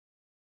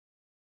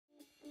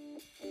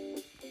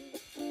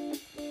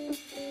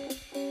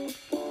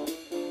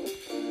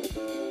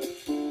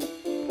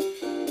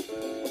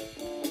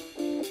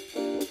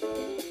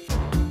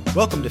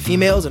Welcome to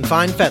Females in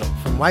Fine Fettle,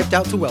 from Wiped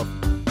Out to Wealthy.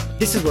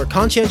 This is where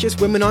conscientious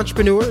women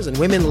entrepreneurs and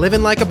women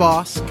living like a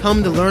boss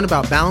come to learn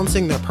about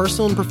balancing their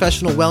personal and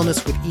professional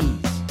wellness with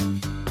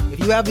ease. If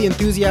you have the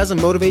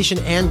enthusiasm, motivation,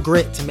 and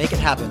grit to make it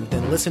happen,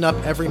 then listen up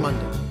every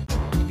Monday.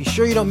 To be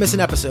sure you don't miss an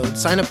episode,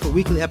 sign up for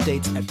weekly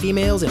updates at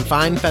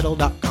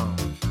femalesinfinefettle.com.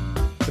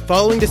 The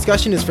following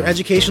discussion is for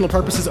educational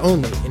purposes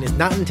only and is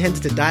not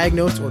intended to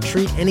diagnose or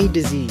treat any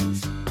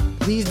disease.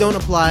 Please don't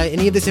apply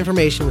any of this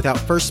information without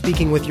first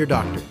speaking with your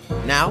doctor.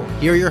 Now,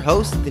 here are your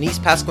hosts, Denise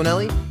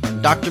Pasquinelli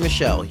and Dr.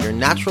 Michelle, your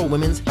natural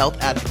women's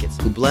health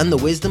advocates who blend the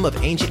wisdom of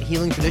ancient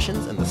healing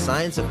traditions and the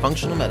science of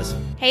functional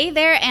medicine. Hey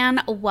there,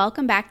 and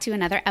welcome back to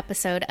another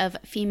episode of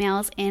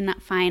Females in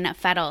Fine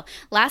Fettle.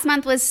 Last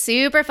month was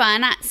super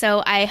fun,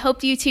 so I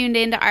hope you tuned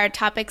into our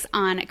topics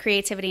on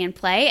creativity and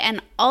play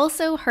and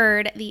also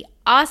heard the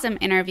awesome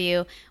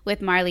interview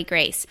with Marley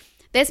Grace.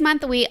 This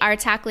month, we are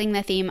tackling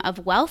the theme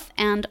of wealth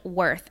and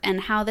worth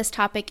and how this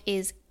topic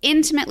is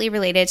intimately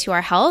related to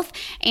our health.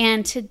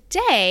 And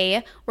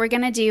today, we're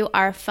going to do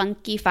our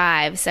Funky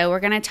Five. So we're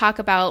going to talk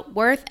about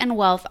worth and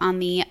wealth on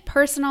the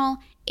personal,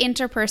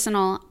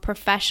 interpersonal,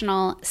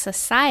 professional,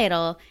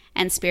 societal,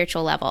 and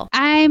spiritual level.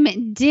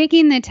 I'm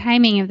digging the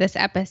timing of this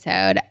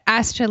episode.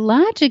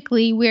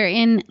 Astrologically, we're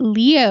in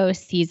Leo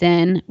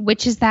season,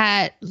 which is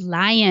that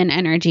lion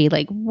energy,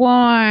 like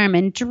warm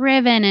and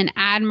driven and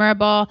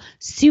admirable,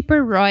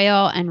 super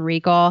royal and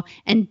regal,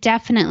 and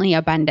definitely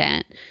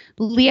abundant.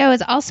 Leo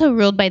is also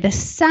ruled by the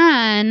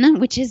sun,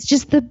 which is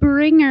just the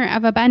bringer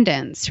of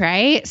abundance,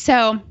 right?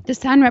 So the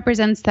sun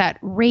represents that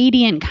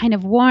radiant kind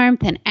of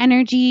warmth and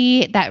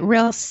energy, that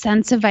real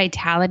sense of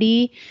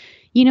vitality.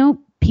 You know,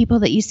 people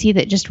that you see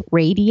that just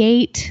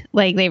radiate,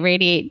 like they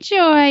radiate joy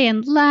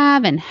and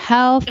love and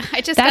health. I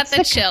just got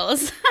the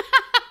chills.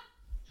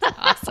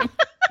 Awesome.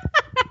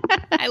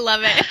 I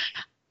love it.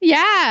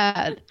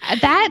 Yeah,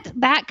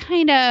 that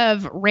kind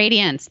of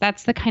radiance,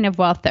 that's the kind of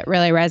wealth that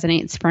really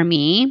resonates for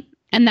me.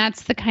 And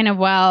that's the kind of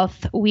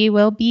wealth we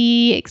will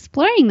be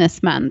exploring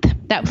this month,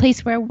 that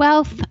place where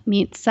wealth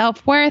meets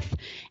self-worth.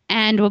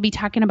 And we'll be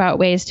talking about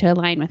ways to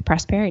align with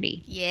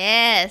prosperity.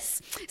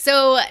 Yes.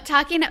 So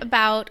talking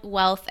about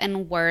wealth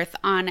and worth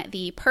on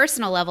the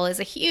personal level is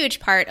a huge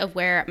part of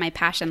where my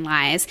passion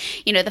lies.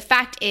 You know, the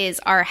fact is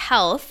our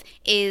health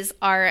is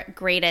our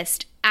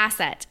greatest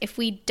asset. If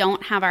we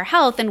don't have our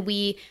health, then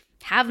we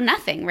have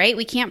nothing, right?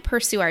 We can't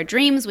pursue our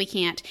dreams, we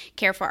can't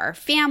care for our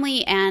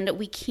family, and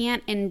we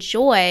can't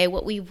enjoy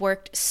what we've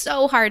worked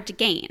so hard to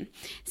gain.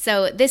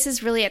 So this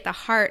is really at the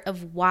heart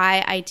of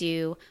why I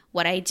do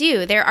what I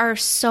do. There are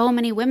so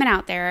many women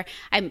out there,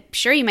 I'm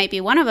sure you might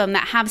be one of them,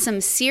 that have some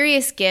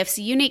serious gifts,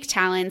 unique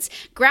talents,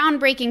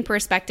 groundbreaking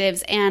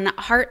perspectives, and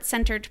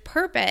heart-centered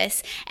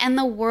purpose, and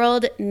the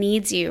world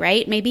needs you,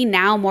 right? Maybe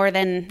now more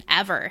than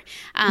ever.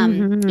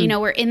 You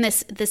know, we're in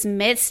this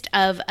midst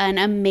of an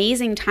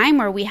amazing time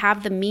where we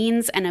have the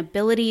means and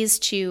abilities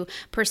to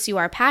pursue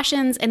our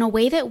passions in a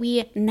way that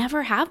we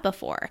never have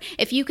before.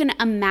 If you can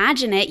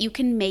imagine it, you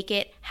can make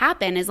it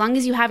happen as long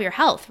as you have your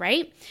health,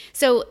 right?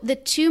 So the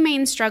two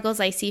main struggles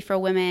I see for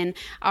women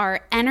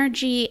are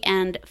energy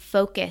and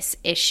focus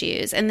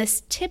issues. And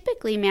this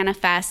typically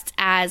manifests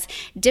as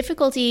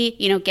difficulty,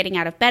 you know, getting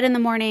out of bed in the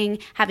morning,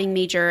 having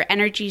major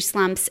energy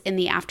slumps in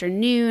the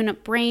afternoon,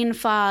 brain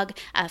fog,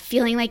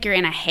 feeling like you're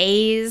in a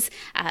haze,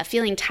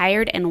 feeling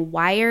tired and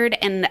wired,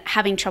 and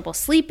having trouble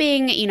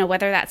sleeping, you know,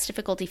 whether that's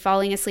difficulty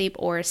falling asleep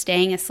or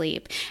staying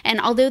asleep. And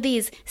although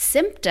these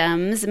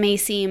symptoms may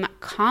seem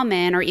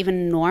common or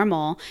even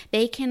normal,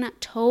 they can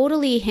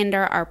totally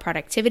hinder our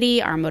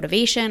productivity, our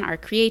motivation, our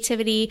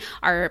creativity,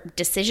 our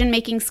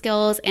decision-making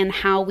skills, and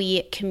how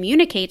we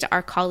communicate to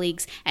our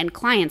colleagues and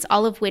clients,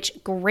 all of which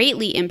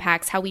greatly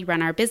impacts how we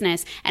run our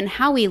business and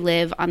how we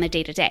live on the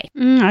day-to-day.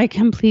 I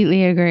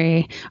completely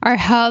agree. Our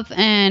health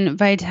and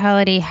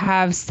vitality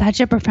have such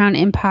a profound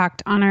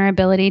impact on our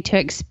ability to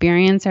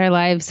experience our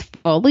lives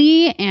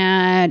fully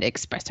and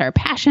express our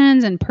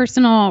passions and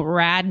personal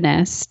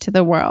radness to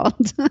the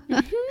world.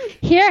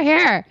 Hear,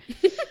 hear.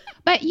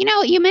 But, you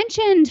know, you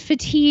mentioned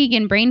fatigue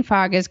and brain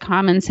fog as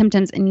common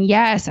symptoms. And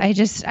yes, I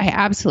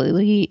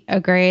absolutely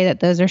agree that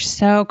those are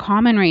so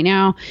common right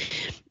now.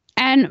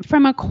 And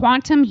from a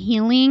quantum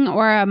healing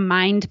or a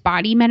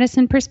mind-body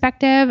medicine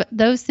perspective,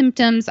 those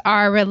symptoms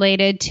are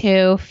related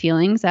to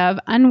feelings of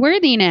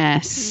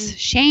unworthiness,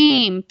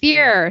 shame,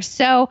 fear.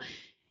 So,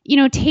 you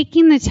know,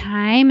 taking the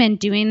time and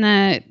doing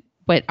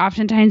what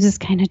oftentimes is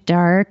kind of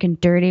dark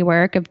and dirty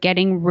work of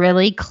getting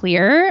really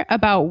clear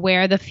about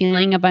where the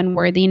feeling of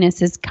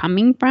unworthiness is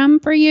coming from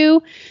for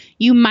you,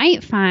 you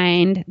might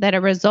find that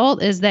a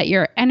result is that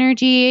your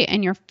energy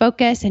and your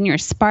focus and your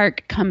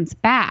spark comes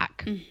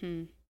back.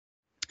 Mm-hmm.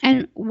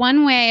 And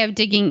one way of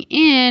digging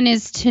in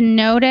is to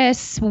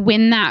notice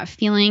when that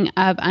feeling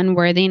of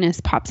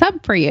unworthiness pops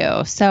up for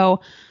you. So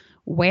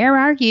where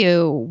are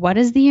you? What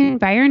is the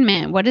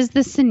environment? What is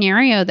the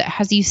scenario that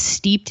has you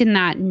steeped in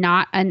that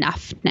not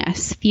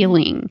enoughness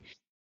feeling?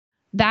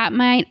 That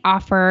might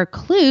offer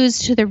clues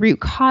to the root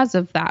cause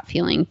of that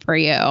feeling for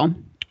you.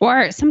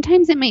 Or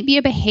sometimes it might be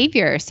a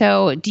behavior.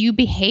 So do you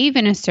behave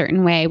in a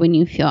certain way when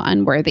you feel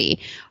unworthy?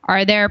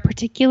 Are there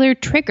particular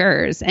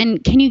triggers?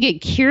 And can you get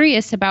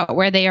curious about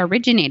where they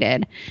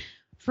originated?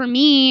 For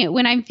me,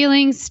 when I'm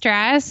feeling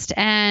stressed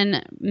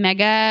and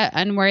mega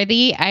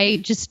unworthy, I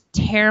just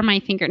tear my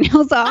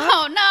fingernails off.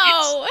 Oh,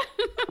 no.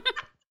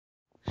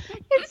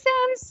 It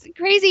sounds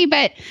crazy,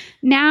 but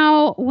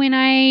now when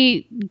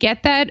I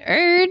get that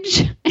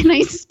urge and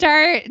I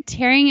start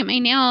tearing at my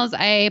nails,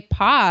 I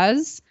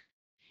pause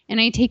and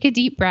I take a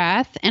deep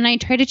breath and I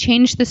try to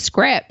change the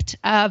script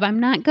of I'm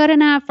not good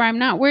enough or I'm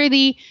not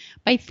worthy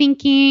by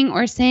thinking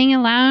or saying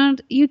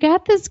aloud, you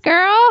got this,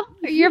 girl,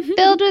 or you're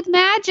filled with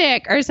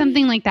magic or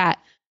something like that.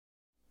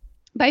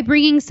 By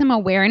bringing some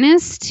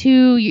awareness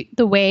to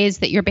the ways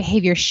that your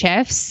behavior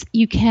shifts,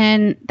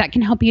 that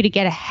can help you to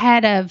get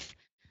ahead of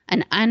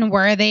an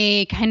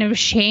unworthy kind of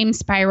shame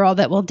spiral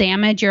that will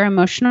damage your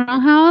emotional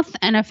health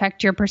and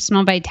affect your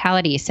personal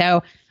vitality.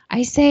 So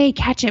I say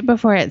catch it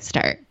before it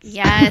starts.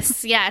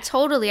 Yes. Yeah,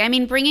 totally. I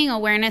mean, bringing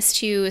awareness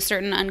to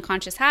certain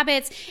unconscious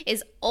habits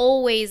is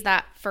always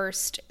that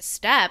first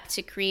step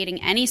to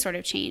creating any sort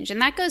of change.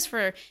 And that goes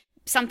for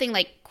something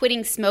like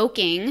quitting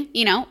smoking,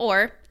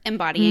 or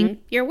embodying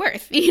your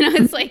worth.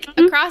 It's like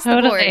across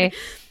the board.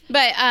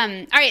 But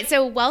all right,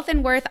 so wealth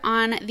and worth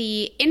on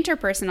the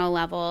interpersonal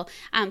level.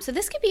 So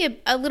this could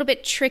be a little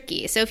bit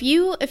tricky. So if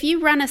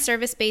you run a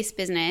service-based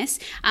business,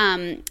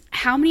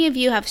 how many of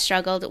you have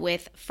struggled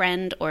with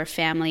friend or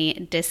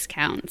family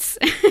discounts?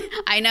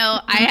 I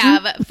know I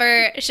have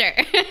for sure.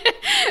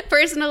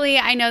 Personally,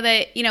 I know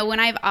that, when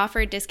I've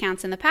offered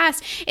discounts in the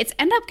past, it's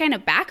ended up kind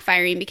of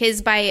backfiring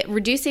because by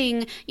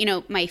reducing,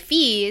 my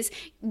fees,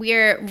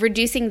 we're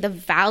reducing the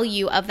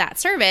value of that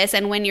service.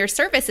 And when your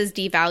service is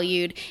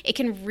devalued, it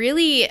can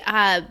really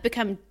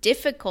become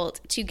difficult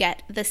to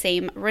get the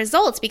same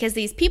results because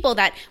these people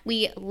that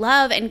we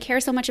love and care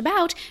so much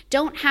about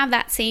don't have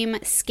that same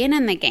skin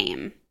in the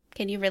game.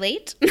 Can you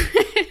relate?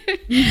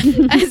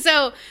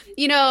 So,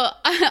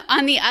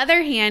 on the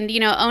other hand,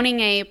 owning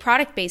a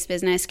product-based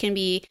business can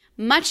be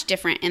much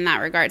different in that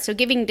regard. So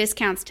giving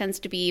discounts tends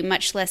to be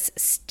much less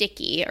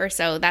sticky, or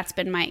so that's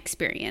been my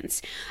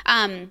experience.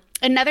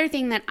 Another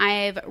thing that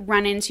I've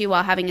run into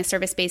while having a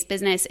service-based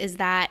business is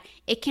that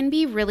it can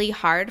be really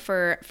hard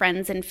for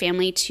friends and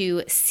family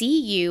to see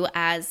you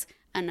as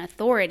an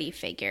authority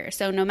figure.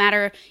 So no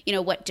matter,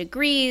 what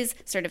degrees,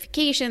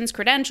 certifications,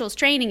 credentials,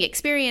 training,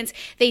 experience,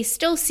 they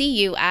still see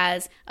you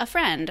as a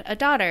friend, a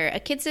daughter, a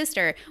kid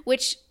sister,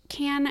 which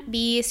can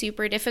be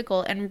super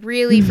difficult and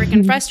really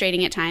freaking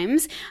frustrating at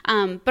times.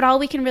 But all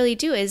we can really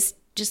do is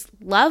just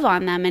love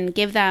on them and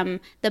give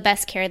them the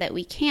best care that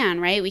we can,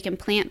 right? We can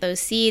plant those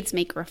seeds,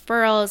 make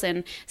referrals,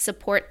 and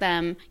support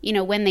them,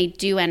 when they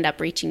do end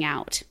up reaching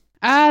out.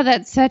 Oh,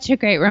 that's such a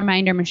great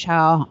reminder,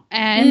 Michelle.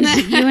 And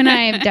you and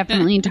I have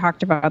definitely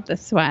talked about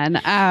this one.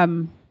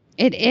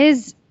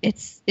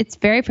 It's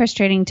very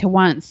frustrating to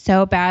want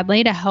so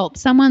badly to help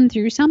someone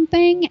through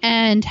something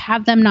and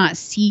have them not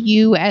see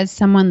you as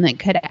someone that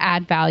could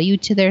add value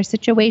to their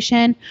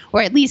situation,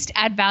 or at least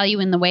add value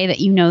in the way that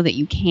you know that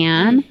you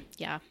can.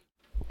 Yeah.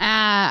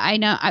 I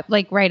know,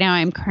 right now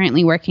I'm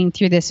currently working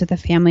through this with a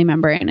family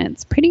member and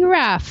it's pretty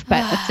rough,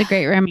 but it's a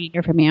great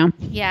reminder from you.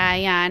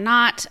 Yeah.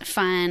 Not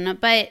fun.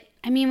 But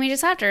I mean, we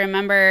just have to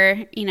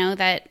remember,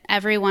 that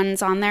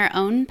everyone's on their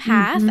own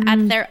path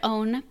at their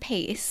own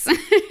pace.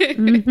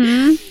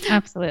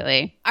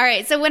 Absolutely. All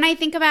right. So when I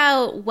think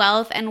about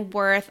wealth and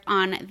worth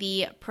on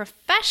the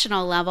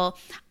professional level,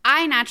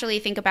 I naturally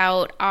think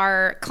about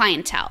our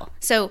clientele.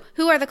 So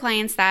who are the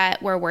clients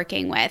that we're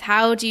working with?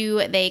 How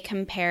do they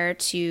compare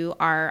to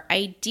our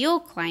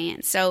ideal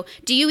clients? So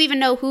do you even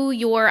know who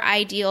your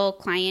ideal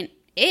client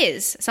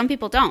is? Some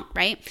people don't,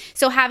 right?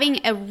 So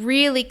having a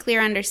really clear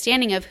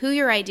understanding of who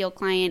your ideal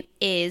client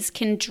is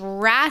can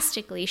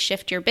drastically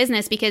shift your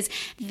business because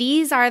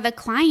these are the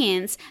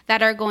clients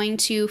that are going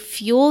to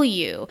fuel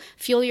your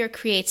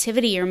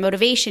creativity, your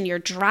motivation, your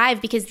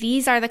drive, because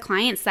these are the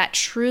clients that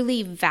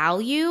truly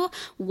value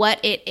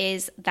what it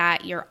is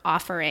that you're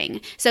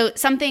offering. So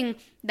something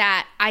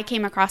that I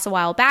came across a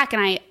while back,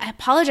 and I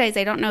apologize,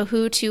 I don't know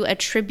who to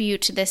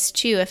attribute this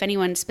to, if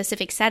anyone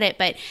specific said it,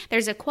 but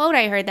there's a quote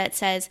I heard that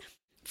says,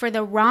 "For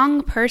the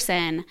wrong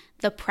person,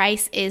 the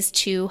price is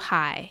too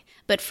high.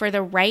 But for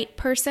the right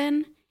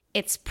person,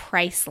 it's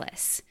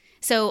priceless."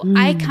 So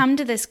I come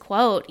to this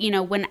quote,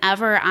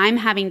 whenever I'm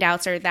having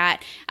doubts or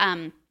that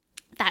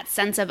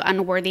sense of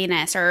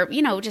unworthiness or,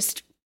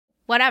 just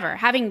whatever,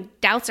 having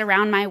doubts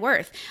around my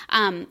worth.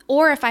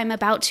 Or if I'm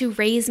about to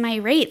raise my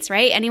rates,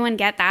 right? Anyone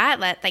get that?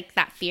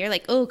 That fear,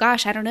 like, oh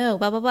gosh, I don't know,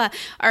 blah, blah, blah.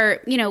 Or,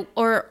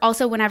 or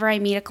also whenever I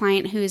meet a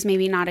client who's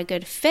maybe not a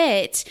good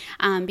fit,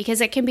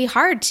 because it can be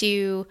hard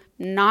to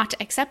not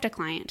accept a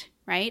client,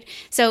 right?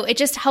 So it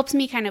just helps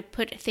me kind of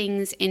put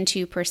things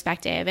into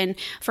perspective. And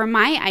for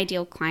my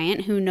ideal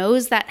client who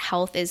knows that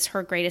health is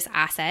her greatest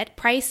asset,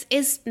 price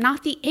is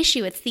not the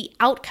issue. It's the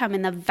outcome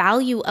and the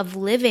value of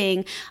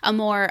living a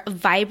more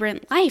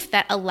vibrant life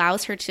that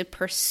allows her to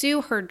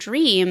pursue her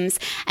dreams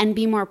and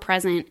be more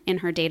present in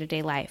her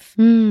day-to-day life.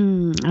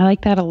 I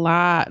like that a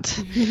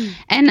lot.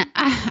 And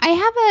I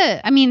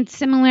have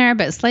similar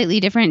but slightly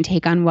different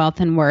take on wealth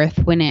and worth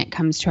when it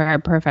comes to our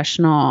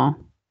professional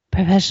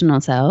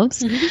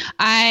selves.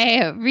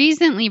 I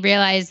recently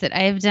realized that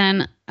I've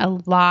done a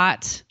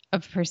lot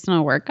of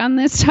personal work on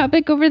this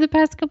topic over the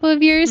past couple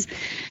of years.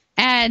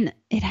 And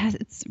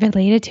it's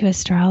related to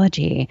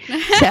astrology.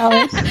 So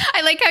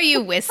I like how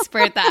you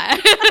whispered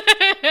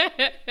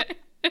that.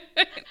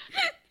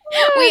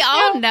 We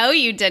all know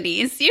you,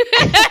 Denise. You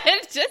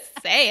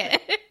just say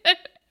it.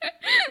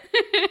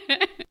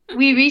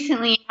 We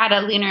recently had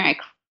a lunar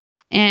eclipse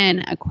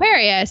in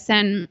Aquarius,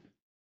 and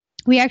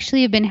we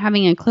actually have been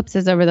having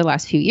eclipses over the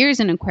last few years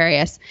in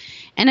Aquarius.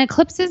 And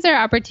eclipses are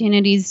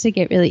opportunities to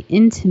get really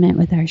intimate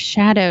with our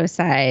shadow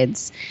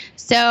sides.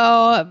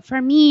 So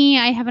for me,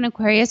 I have an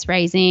Aquarius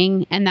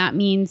rising, and that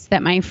means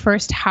that my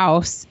first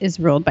house is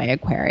ruled by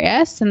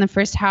Aquarius. And the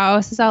first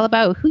house is all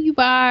about who you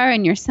are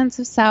and your sense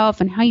of self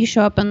and how you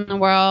show up in the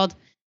world.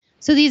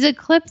 So these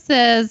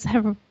eclipses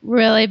have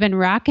really been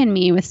rocking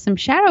me with some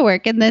shadow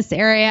work in this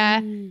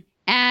area.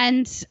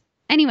 And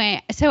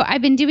anyway, so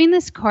I've been doing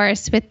this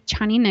course with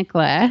Chani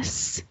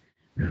Nicholas,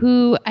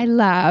 who I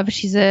love.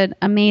 She's an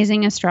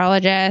amazing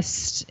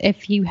astrologist.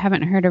 If you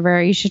haven't heard of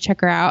her, you should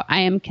check her out.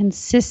 I am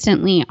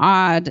consistently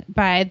awed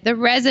by the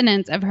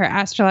resonance of her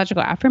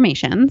astrological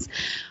affirmations.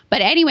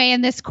 But anyway,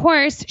 in this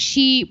course,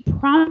 she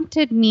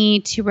prompted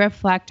me to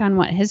reflect on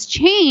what has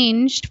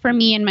changed for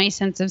me in my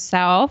sense of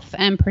self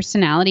and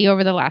personality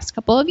over the last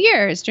couple of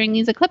years during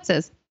these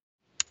eclipses.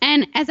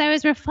 And as I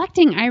was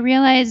reflecting, I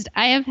realized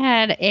I have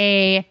had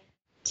a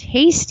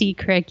tasty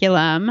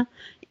curriculum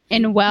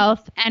in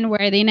wealth and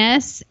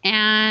worthiness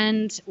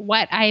and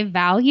what I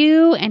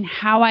value and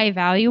how I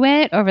value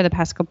it over the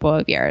past couple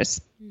of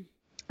years,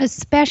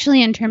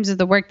 especially in terms of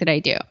the work that I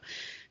do.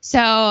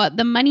 So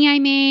the money I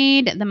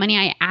made, the money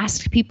I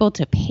asked people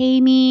to pay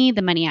me,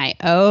 the money I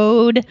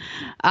owed,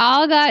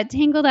 all got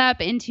tangled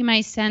up into my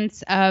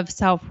sense of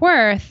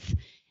self-worth.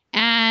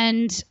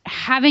 And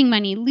having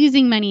money,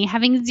 losing money,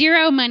 having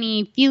zero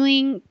money,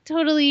 feeling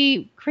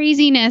totally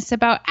craziness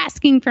about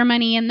asking for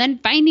money and then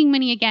finding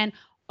money again.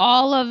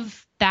 All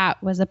of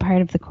that was a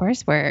part of the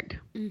coursework,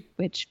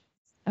 which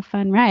was a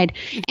fun ride.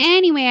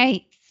 Anyway,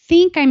 I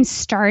think I'm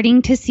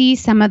starting to see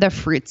some of the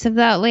fruits of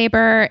that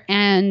labor,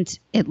 and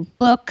it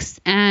looks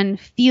and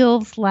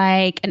feels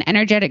like an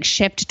energetic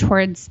shift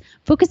towards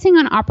focusing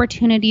on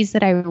opportunities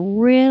that I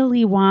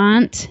really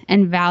want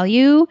and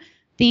value,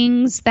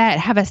 things that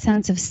have a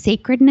sense of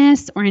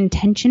sacredness or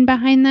intention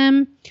behind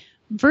them,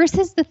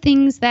 versus the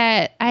things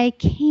that I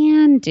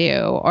can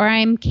do or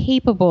I'm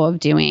capable of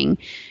doing.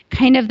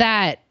 Kind of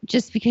that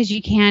just because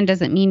you can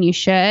doesn't mean you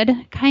should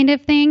kind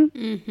of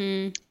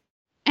thing.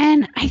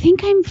 And I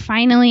think I'm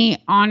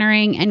finally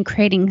honoring and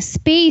creating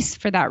space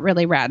for that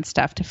really rad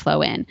stuff to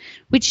flow in,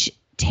 which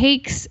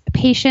takes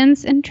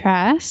patience and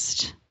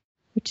trust,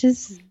 which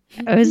is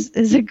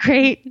a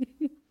great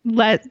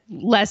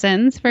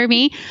lessons for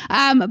me.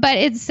 But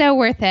it's so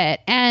worth it.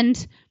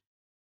 And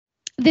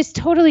this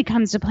totally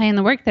comes to play in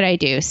the work that I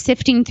do,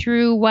 sifting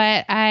through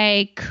what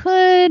I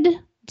could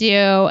do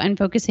and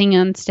focusing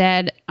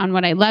instead on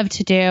what I love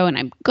to do and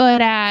I'm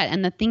good at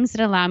and the things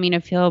that allow me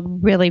to feel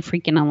really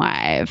freaking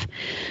alive.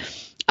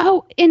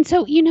 Oh, and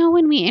so,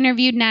 when we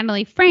interviewed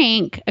Natalie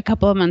Frank a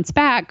couple of months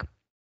back,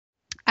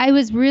 I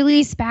was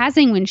really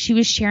spazzing when she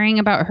was sharing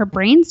about her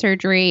brain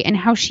surgery and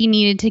how she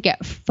needed to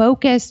get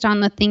focused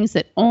on the things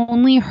that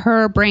only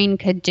her brain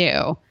could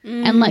do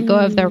and let go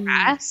of the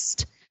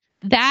rest.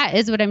 That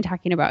is what I'm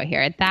talking about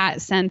here.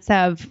 That sense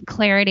of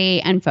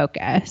clarity and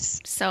focus.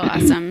 So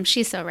awesome.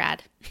 She's so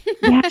rad.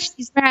 Yeah,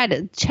 she's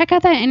rad. Check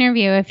out that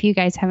interview if you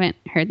guys haven't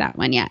heard that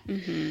one yet.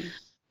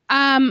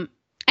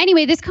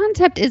 Anyway, this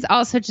concept is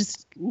also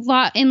just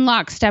in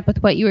lockstep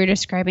with what you were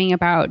describing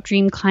about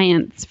dream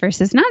clients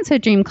versus not so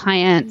dream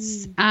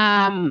clients.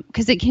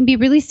 Because it can be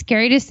really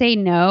scary to say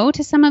no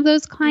to some of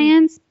those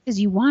clients because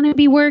you want to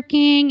be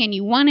working and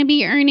you want to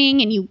be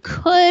earning and you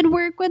could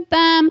work with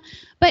them.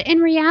 But in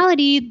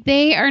reality,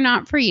 they are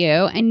not for you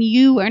and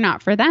you are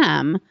not for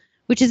them,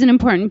 which is an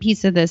important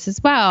piece of this as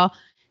well.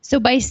 So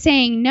by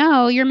saying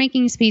no, you're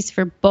making space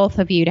for both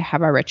of you to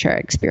have a richer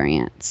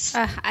experience.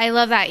 I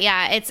love that.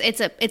 Yeah,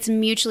 it's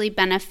mutually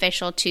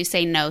beneficial to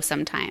say no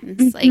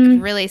sometimes, like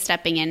really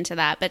stepping into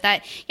that. But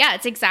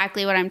it's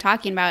exactly what I'm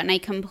talking about. And I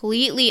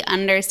completely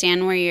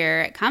understand where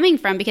you're coming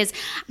from because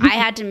I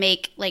had to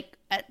make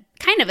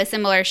kind of a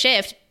similar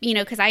shift,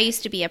 because I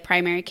used to be a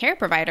primary care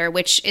provider,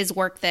 which is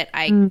work that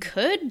I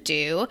could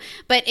do,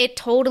 but it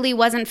totally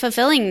wasn't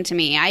fulfilling to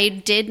me. I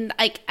did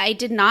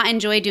not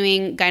enjoy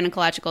doing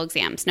gynecological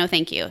exams. No,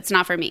 thank you. It's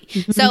not for me.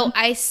 So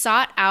I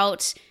sought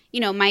out,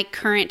 my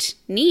current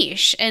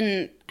niche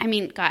and I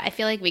mean, God, I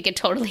feel like we could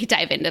totally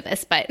dive into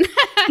this, but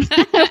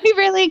we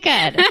really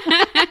could.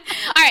 All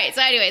right.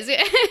 So anyways,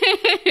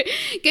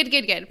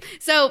 good.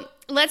 So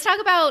let's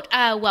talk about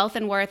wealth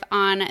and worth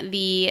on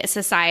the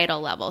societal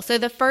level. So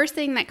the first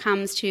thing that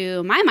comes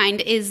to my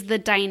mind is the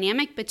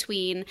dynamic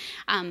between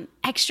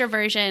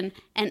extroversion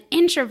and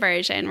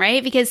introversion,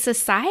 right? Because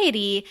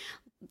society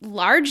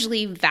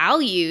largely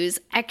values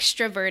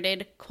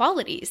extroverted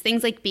qualities,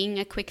 things like being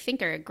a quick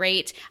thinker, a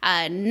great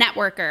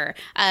networker,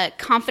 a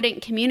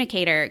confident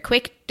communicator,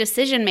 quick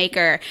decision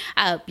maker,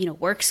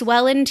 works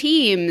well in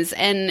teams,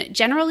 and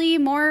generally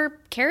more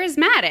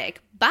charismatic.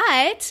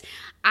 But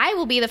I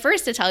will be the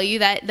first to tell you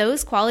that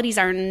those qualities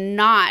are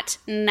not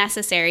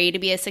necessary to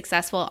be a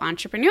successful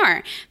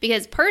entrepreneur,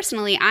 because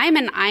personally, I'm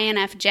an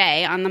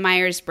INFJ on the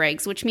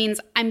Myers-Briggs, which means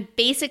I'm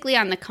basically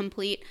on the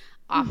complete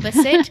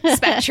opposite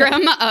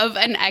spectrum of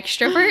an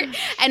extrovert,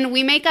 and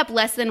we make up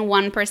less than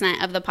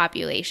 1% of the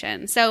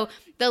population. So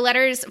the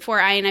letters for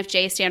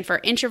INFJ stand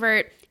for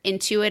introvert,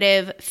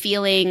 intuitive,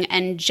 feeling,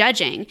 and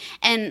judging.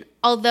 And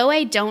although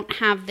I don't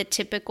have the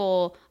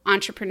typical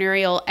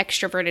entrepreneurial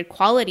extroverted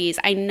qualities,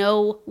 I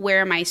know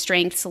where my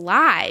strengths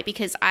lie,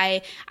 because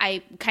I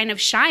kind of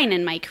shine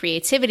in my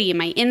creativity,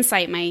 my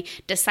insight, my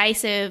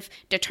decisive,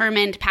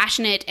 determined,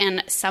 passionate,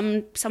 and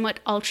somewhat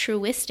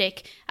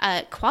altruistic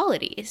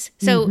qualities.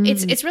 So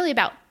it's really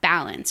about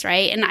balance,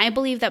 right? And I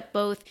believe that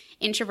both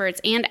introverts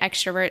and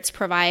extroverts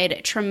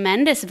provide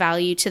tremendous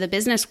value to the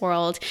business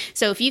world.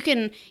 So if you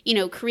can,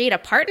 create a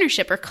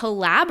partnership or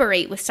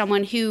collaborate with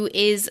someone who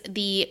is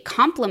the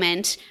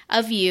complement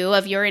of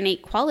your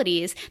innate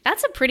qualities,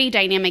 that's a pretty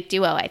dynamic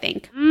duo, I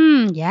think.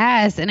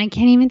 Yes. And I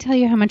can't even tell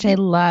you how much I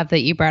love that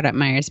you brought up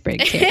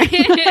Myers-Briggs here.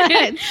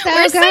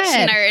 We're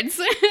such nerds.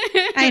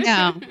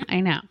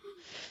 I know.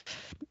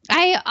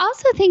 I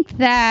also think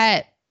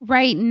that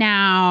right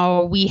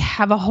now we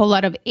have a whole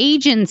lot of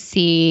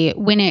agency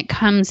when it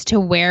comes to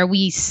where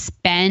we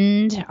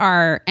spend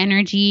our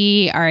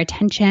energy, our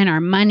attention,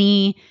 our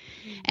money.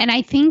 And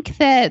I think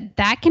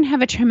that can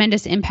have a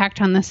tremendous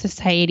impact on the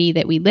society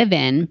that we live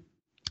in.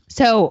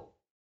 So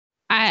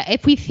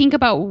if we think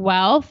about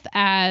wealth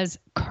as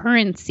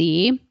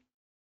currency,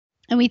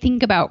 and we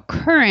think about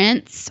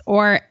currents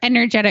or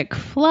energetic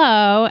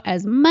flow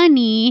as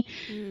money,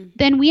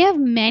 then we have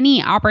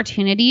many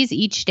opportunities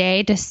each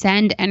day to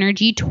send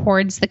energy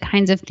towards the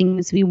kinds of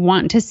things we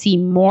want to see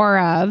more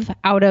of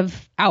out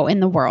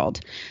in the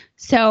world.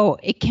 So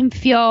it can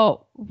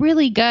feel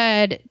really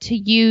good to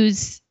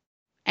use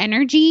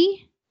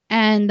energy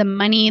and the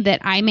money that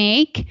I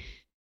make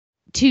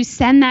to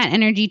send that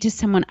energy to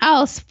someone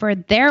else for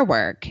their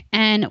work.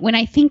 And when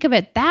I think of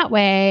it that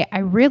way, I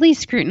really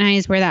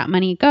scrutinize where that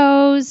money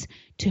goes,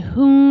 to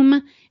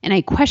whom, and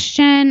I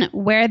question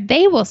where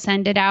they will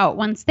send it out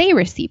once they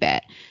receive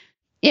it.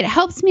 It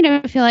helps me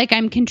to feel like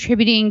I'm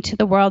contributing to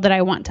the world that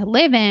I want to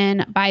live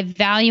in by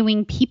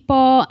valuing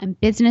people and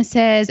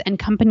businesses and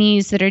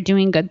companies that are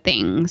doing good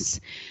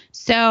things.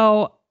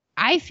 So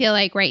I feel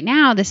like right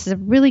now, this is a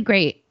really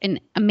great and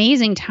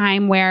amazing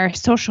time where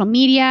social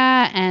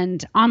media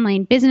and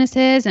online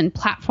businesses and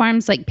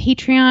platforms like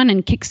Patreon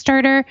and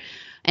Kickstarter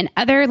and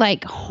other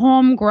like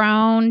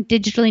homegrown,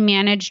 digitally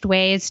managed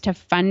ways to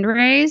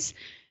fundraise,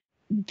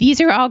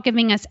 these are all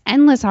giving us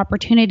endless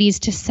opportunities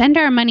to send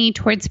our money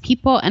towards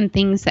people and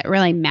things that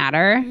really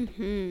matter.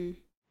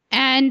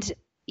 And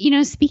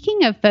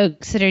speaking of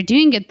folks that are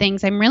doing good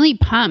things, I'm really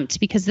pumped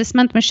because this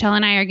month, Michelle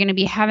and I are going to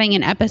be having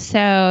an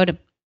episode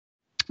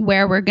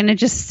where we're going to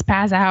just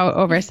spaz out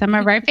over some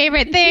of our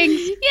favorite things.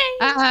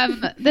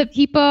 The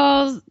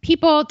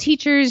people,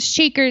 teachers,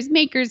 shakers,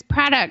 makers,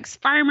 products,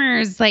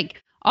 farmers,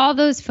 like all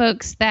those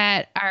folks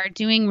that are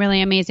doing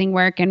really amazing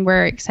work, and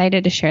we're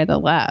excited to share the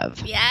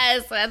love.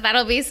 Yes,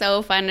 that'll be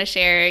so fun to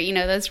share,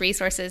 those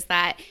resources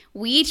that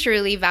we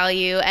truly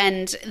value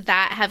and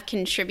that have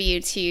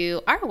contributed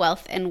to our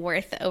wealth and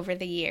worth over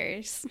the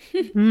years.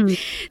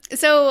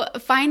 So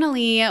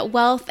finally,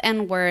 wealth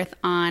and worth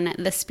on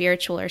the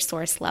spiritual or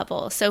source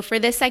level. So for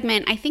this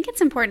segment, I think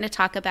it's important to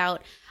talk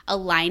about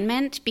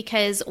alignment,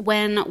 because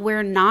when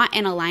we're not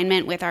in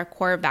alignment with our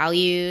core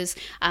values,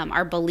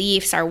 our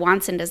beliefs, our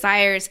wants and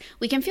desires,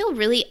 we can feel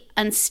really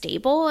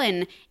unstable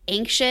and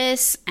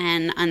anxious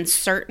and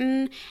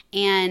uncertain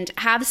and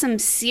have some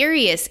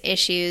serious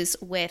issues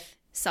with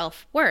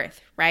self-worth,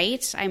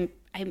 right?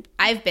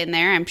 I've been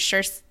there. I'm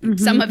sure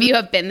some of you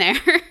have been there.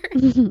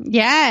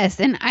 Yes.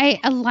 And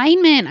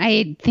alignment,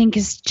 I think,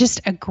 is just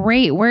a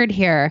great word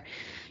here.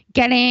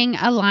 Getting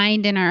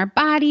aligned in our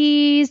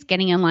bodies,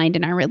 getting aligned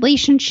in our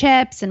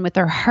relationships and with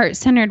our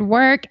heart-centered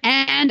work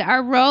and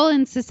our role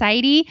in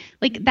society,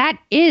 like that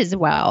is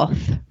wealth,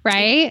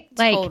 right?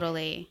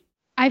 Totally.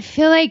 I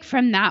feel like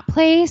from that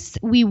place,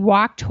 we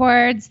walk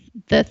towards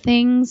the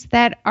things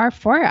that are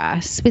for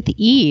us with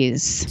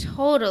ease.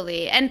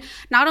 Totally. And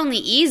not only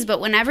ease, but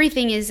when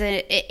everything is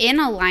in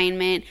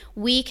alignment,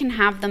 we can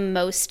have the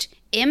most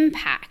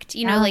impact,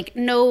 like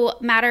no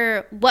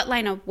matter what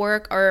line of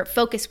work or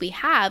focus we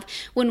have,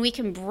 when we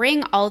can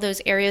bring all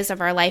those areas of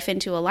our life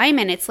into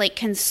alignment, it's like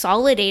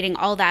consolidating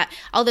all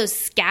those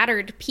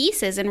scattered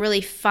pieces and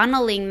really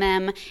funneling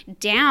them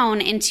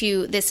down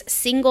into this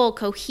single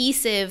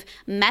cohesive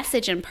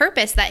message and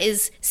purpose that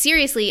is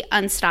seriously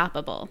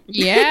unstoppable.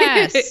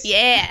 Yes.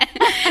 Yeah.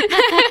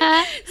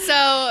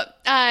 So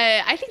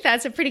I think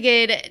that's a pretty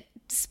good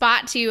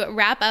spot to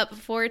wrap up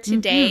for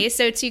today.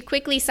 So to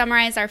quickly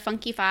summarize our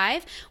Funky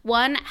Five,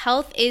 1,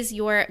 health is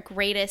your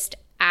greatest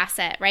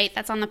asset, right?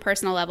 That's on the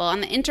personal level. On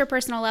the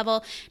interpersonal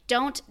level,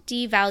 don't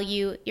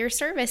devalue your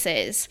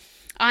services.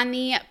 On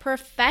the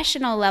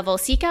professional level,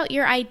 seek out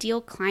your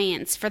ideal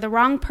clients. For the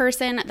wrong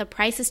person, the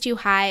price is too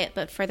high,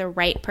 but for the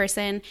right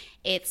person,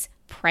 it's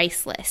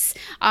priceless.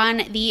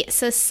 On the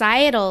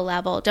societal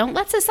level, don't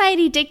let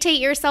society dictate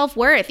your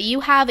self-worth. You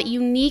have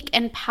unique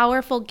and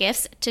powerful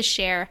gifts to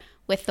share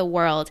with the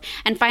world.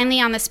 And finally,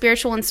 on the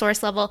spiritual and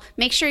source level,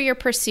 make sure your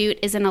pursuit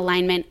is in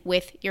alignment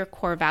with your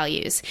core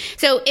values.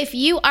 So if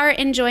you are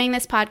enjoying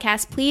this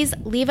podcast, please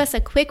leave us a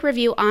quick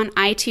review on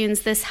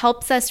iTunes. This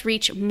helps us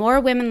reach more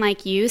women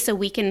like you so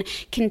we can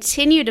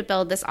continue to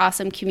build this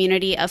awesome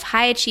community of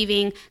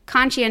high-achieving,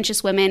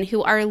 conscientious women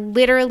who are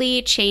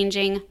literally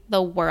changing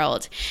the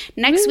world.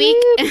 Next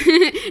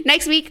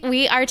week,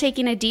 we are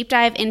taking a deep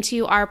dive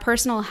into our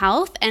personal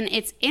health and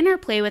its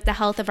interplay with the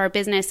health of our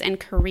business and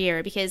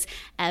career, because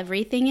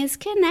everything is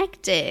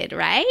connected,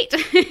 right?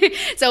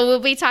 So we'll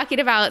be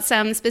talking about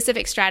some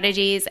specific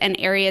strategies and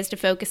areas to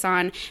focus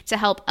on to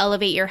help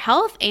elevate your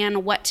health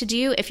and what to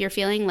do if you're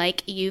feeling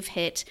like you've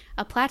hit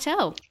a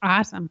plateau.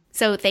 Awesome.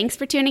 So thanks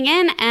for tuning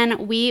in,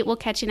 and we will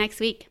catch you next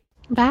week.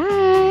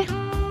 Bye.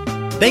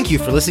 Thank you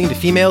for listening to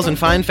Females in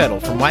Fine Fettle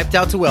from Wiped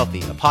Out to Wealthy,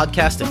 a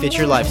podcast to fit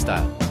your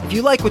lifestyle. If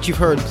you like what you've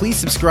heard, please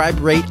subscribe,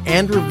 rate,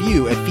 and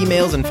review at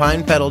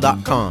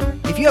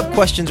femalesinfinefettle.com. If you have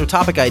questions or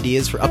topic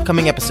ideas for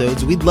upcoming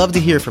episodes, we'd love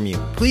to hear from you.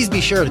 Please be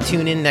sure to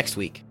tune in next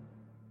week.